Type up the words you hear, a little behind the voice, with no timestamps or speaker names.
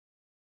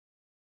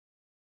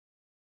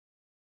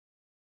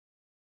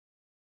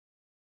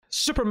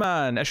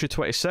Superman issue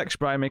 26,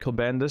 Brian Michael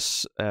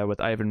Bendis with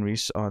Ivan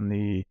Reis on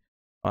the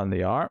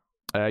art.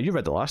 You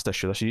read the last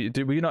issue.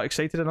 Were you not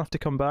excited enough to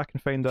come back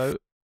and find out?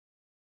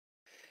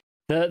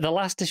 The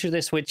last issue of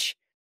this, which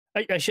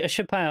I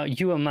should point out,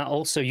 you and Matt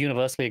also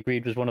universally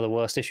agreed was one of the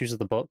worst issues of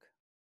the book.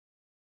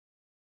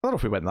 I don't know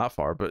if we went that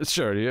far, but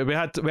sure, we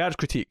had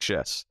critiques,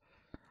 yes.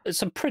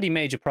 Some pretty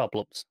major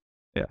problems.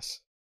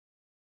 Yes.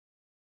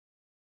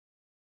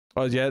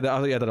 Oh yeah, I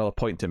think I had another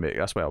point to make.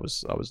 That's why I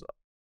was.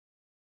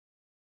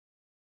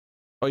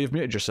 Oh, you've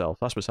muted yourself.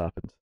 That's what's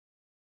happened.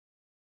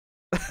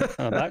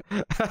 I'm back.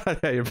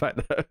 Yeah, you're back.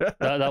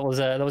 that was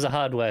a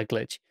hardware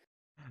glitch.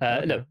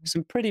 Okay. No,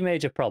 some pretty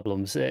major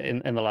problems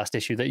in the last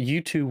issue that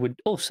you two were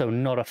also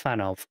not a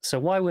fan of. So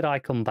why would I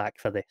come back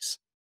for this?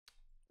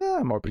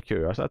 I'm more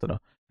curious. I don't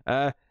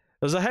know.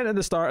 There's a hint at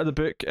the start of the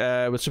book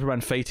with Superman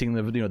fighting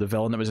the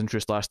villain that was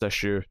introduced last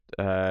issue.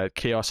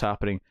 Chaos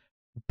happening.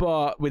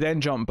 But we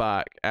then jump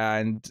back,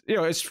 and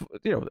it's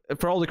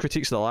for all the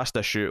critiques of the last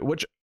issue,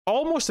 which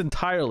almost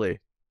entirely,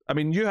 I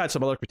mean, you had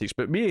some other critiques,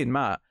 but me and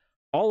Matt,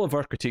 all of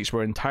our critiques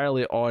were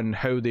entirely on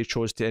how they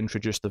chose to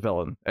introduce the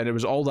villain, and it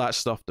was all that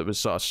stuff that was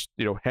sort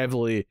of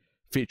heavily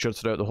featured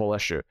throughout the whole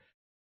issue.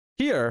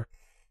 Here,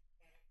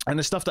 and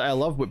the stuff that I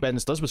love what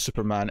Bendis does with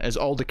Superman is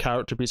all the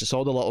character beats, it's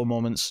all the little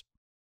moments.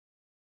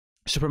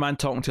 Superman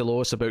talking to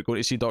Lois about going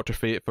to see Dr.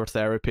 Fate for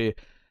therapy,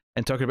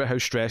 and talking about how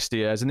stressed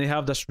he is, and they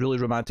have this really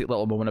romantic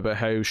little moment about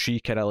how she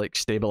kind of like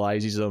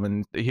stabilizes him,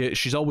 and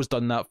she's always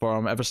done that for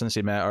him ever since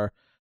he met her,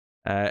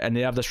 and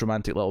they have this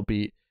romantic little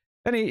beat.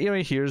 And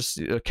he hears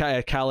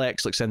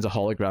Kal-X like sends a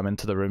hologram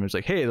into the room. He's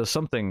like, "Hey, there's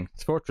something,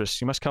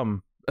 Fortress, you must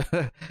come."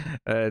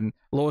 And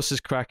Lois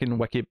is cracking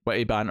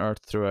witty banter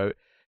throughout.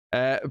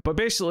 But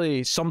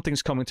basically,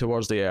 something's coming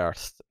towards the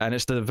Earth, and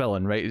it's the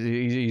villain, right?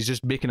 He's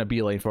just making a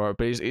beeline for it,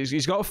 but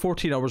he's got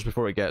 14 hours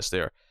before he gets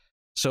there.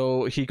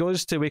 So he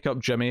goes to wake up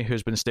Jimmy,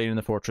 who's been staying in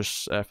the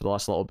fortress for the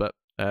last little bit.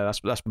 That's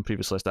been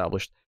previously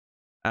established,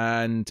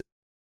 and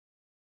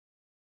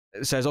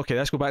it says, "Okay,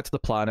 let's go back to the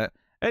planet."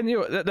 And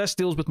this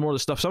deals with more of the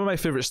stuff. Some of my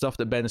favorite stuff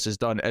that Bendis has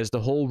done is the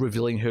whole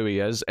revealing who he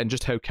is and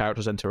just how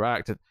characters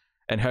interact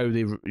and how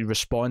they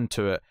respond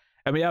to it.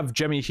 And we have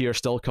Jimmy here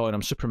still calling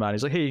him Superman.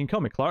 He's like, "Hey, you can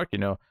call me Clark,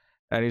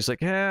 And he's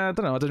like, "Yeah, I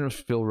don't know, it doesn't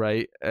feel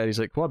right." And he's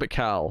like, "What about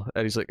Cal?"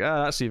 And he's like,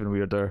 "That's even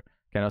weirder,"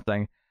 kind of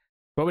thing.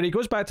 But when he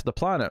goes back to the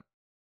planet,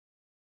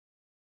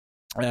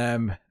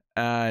 and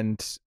I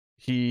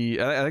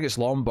think it's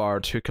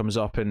Lombard who comes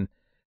up and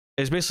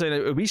is basically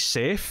like, "Are we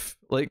safe,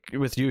 like,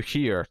 with you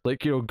here? Like,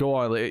 go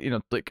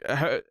on, like,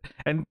 how?"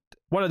 And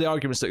one of the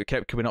arguments that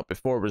kept coming up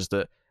before was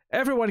that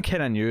everyone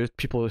kind of knew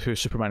people who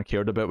Superman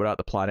cared about were at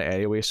the planet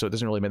anyway, so it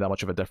doesn't really make that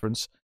much of a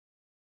difference.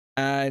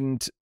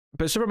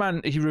 But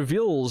Superman, he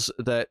reveals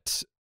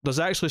that there's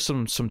actually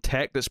some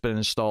tech that's been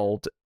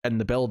installed in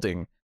the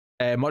building,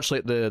 much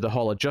like the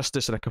Hall of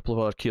Justice and a couple of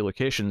other key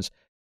locations.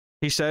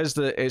 He says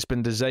that it's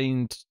been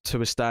designed to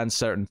withstand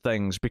certain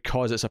things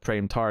because it's a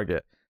prime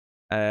target.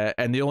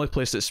 And the only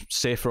place that's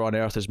safer on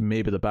Earth is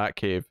maybe the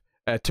Batcave.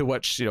 To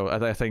which,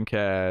 I think,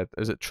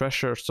 is it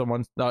Trish or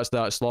someone? No,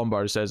 it's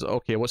Lombard who says,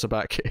 "Okay, what's a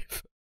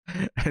Batcave?"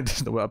 And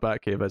doesn't know what a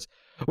Batcave is.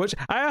 Which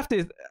I have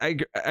to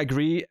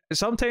agree.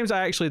 Sometimes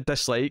I actually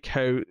dislike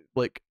how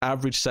like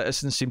average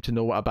citizens seem to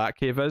know what a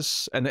Batcave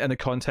is in the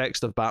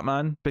context of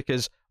Batman,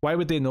 because why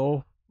would they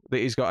know that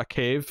he's got a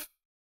cave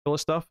full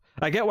of stuff?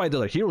 I get why the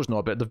other heroes know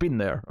about it. They've been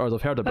there or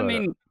they've heard about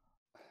it.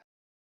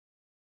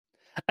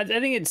 I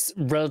think it's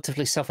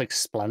relatively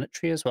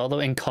self-explanatory as well, though,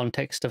 in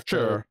context of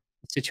the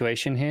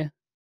situation here.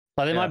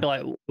 Like they might be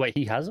like, "Wait,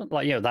 he hasn't?"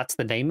 Like, that's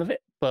the name of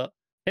it, but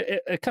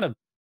it kind of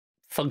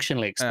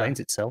functionally explains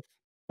itself.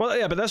 Well,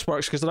 yeah, but this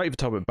works because they're not even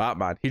talking about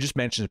Batman. He just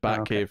mentions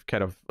Batcave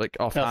kind of like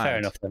offhand. No, fair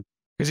enough then.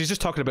 Because he's just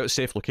talking about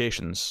safe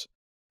locations,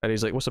 and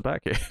he's like, "What's a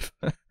Batcave?"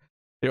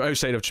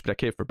 Outside of just a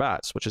cave for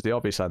bats, which is the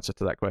obvious answer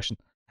to that question.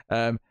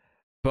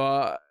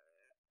 But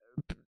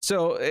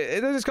so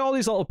it's got all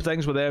these little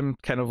things with them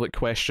kind of like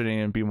questioning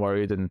and being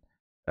worried, and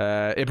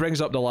it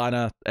brings up the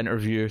Lana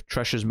interview.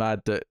 Trish is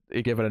mad that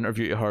he gave an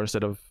interview to her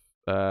instead of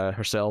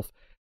herself.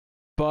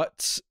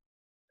 But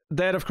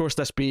then, of course,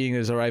 this being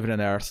is arriving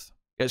on Earth.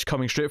 It's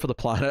coming straight for the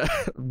planet,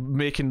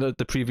 making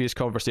the previous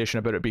conversation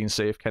about it being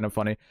safe kind of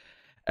funny.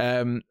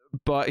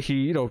 But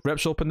he,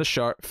 rips open the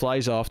shirt,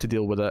 flies off to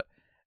deal with it,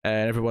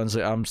 and everyone's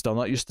like, "I'm still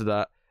not used to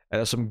that." And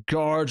there's some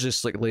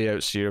gorgeous like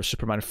layouts here of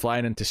Superman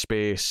flying into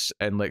space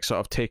and like sort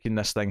of taking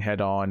this thing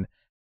head on.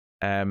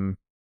 And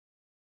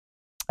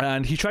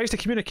he tries to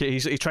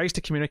communicate. He tries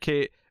to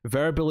communicate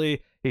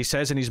verbally. He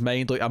says in his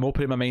mind, like, "I'm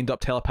opening my mind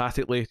up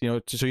telepathically,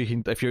 so you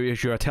can, if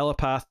you're a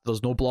telepath,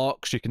 there's no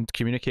blocks, you can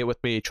communicate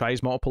with me." He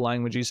tries multiple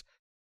languages.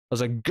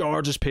 There's a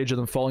gorgeous page of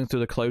them falling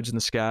through the clouds in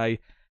the sky.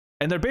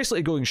 And they're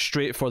basically going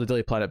straight for the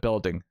Daily Planet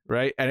building,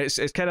 right? And it's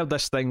kind of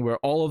this thing where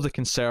all of the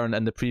concern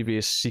in the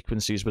previous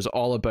sequences was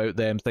all about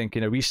them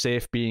thinking, "Are we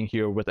safe being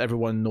here with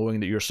everyone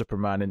knowing that you're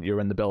Superman and you're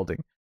in the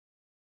building?"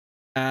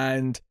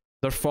 And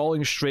they're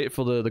falling straight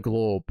for the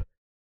globe.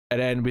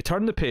 And then we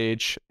turn the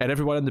page, and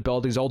everyone in the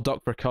building's all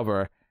ducked for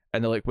cover,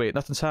 and they're like, "Wait,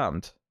 nothing's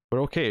happened.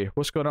 We're okay.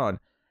 What's going on?"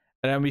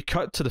 And then we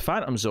cut to the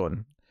Phantom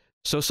Zone.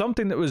 So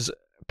something that was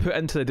put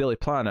into the Daily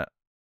Planet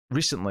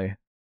recently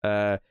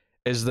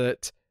is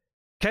that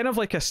kind of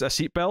like a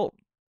seatbelt,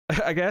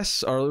 I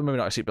guess, or maybe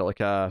not a seatbelt, like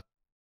the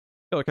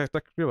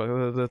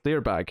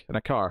airbag in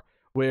a car,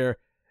 where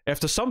if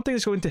there's something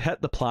that's going to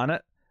hit the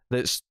planet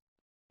that's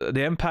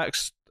the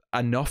impact's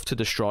enough to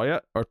destroy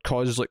it or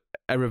cause like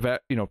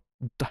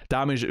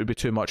damage that would be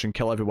too much and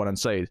kill everyone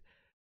inside.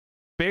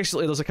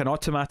 Basically, there's like an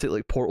automatic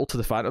like portal to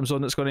the Phantom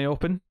Zone that's going to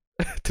open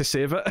to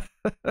save it.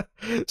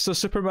 So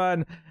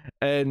Superman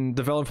and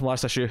the villain from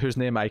last issue, whose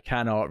name I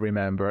cannot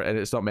remember, and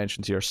it's not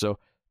mentioned here, so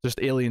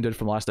just alien dude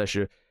from last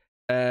issue,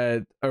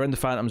 are in the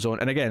Phantom Zone.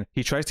 And again,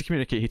 he tries to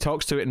communicate. He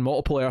talks to it in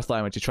multiple Earth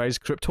language. He tries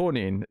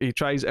Kryptonian. He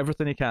tries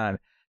everything he can.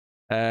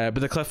 But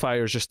the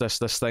cliffhanger is just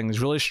this thing.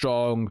 He's really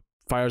strong,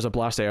 fires a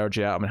blast of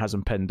energy at him and has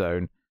him pinned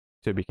down.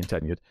 To be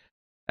continued.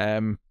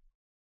 I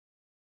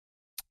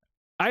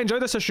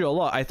enjoyed this issue a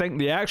lot. I think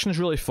the action is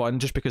really fun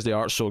just because the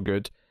art's so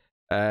good.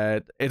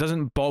 It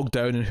doesn't bog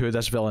down in who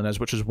this villain is,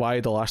 which is why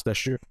the last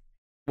issue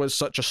was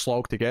such a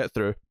slog to get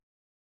through.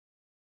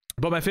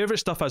 But my favourite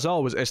stuff, as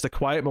always, is the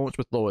quiet moments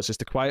with Lois. It's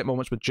the quiet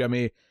moments with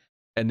Jimmy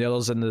and the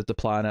others in the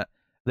planet.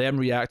 Them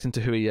reacting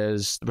to who he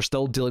is. We're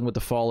still dealing with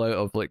the fallout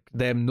of like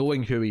them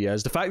knowing who he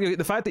is. The fact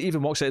that he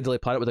even walks out of the Daily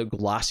Planet without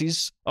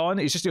glasses on.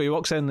 He's just he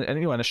walks in and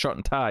in a shirt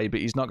and tie, but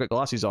he's not got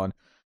glasses on.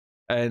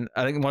 And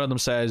I think one of them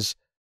says,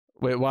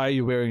 "Wait, why are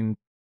you wearing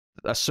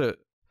a suit?"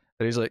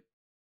 And he's like,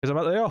 "Because I'm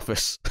at the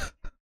office.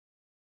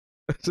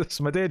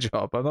 It's my day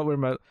job. I'm not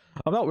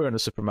wearing a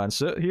Superman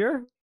suit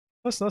here.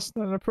 That's not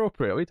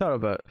inappropriate. What are you talking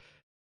about?"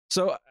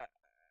 So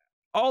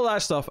all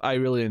that stuff I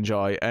really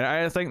enjoy, and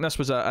I think this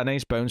was a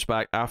nice bounce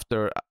back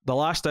after the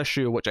last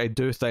issue, which I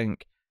do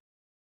think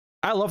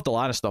I loved the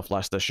Lana stuff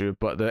last issue,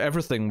 but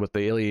everything with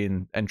the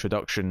alien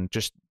introduction,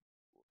 just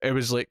it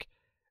was like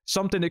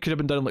something that could have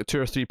been done in like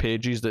 2 or 3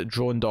 pages that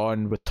droned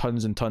on with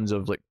tons and tons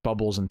of like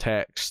bubbles and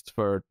text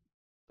for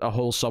a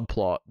whole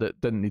subplot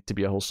that didn't need to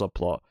be a whole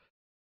subplot.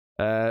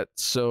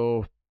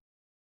 So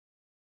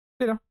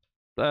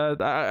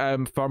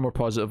I'm far more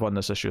positive on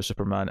this issue of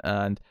Superman,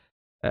 and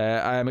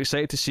I am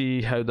excited to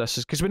see how this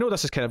is, because we know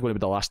this is kind of going to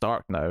be the last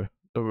arc now.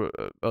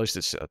 At least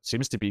it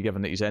seems to be,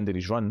 given that he's ended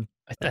his run.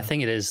 I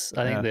think it is.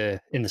 I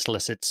think in the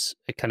solicits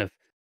it kind of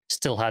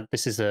still had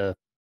this is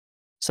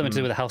something to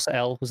do with the House of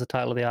L was the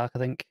title of the arc. I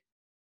think.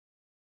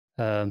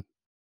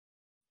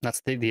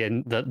 That's the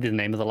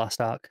name of the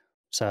last arc.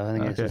 So I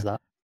think it is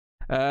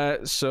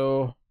that.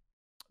 So,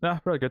 yeah,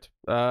 really good.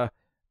 Not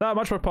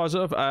much more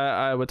positive.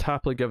 I would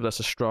happily give this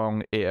a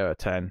strong 8 out of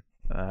 10.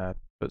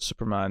 But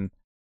Superman,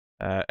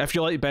 if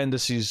you like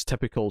Bendis'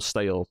 typical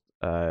style,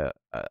 I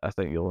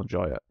think you'll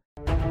enjoy it.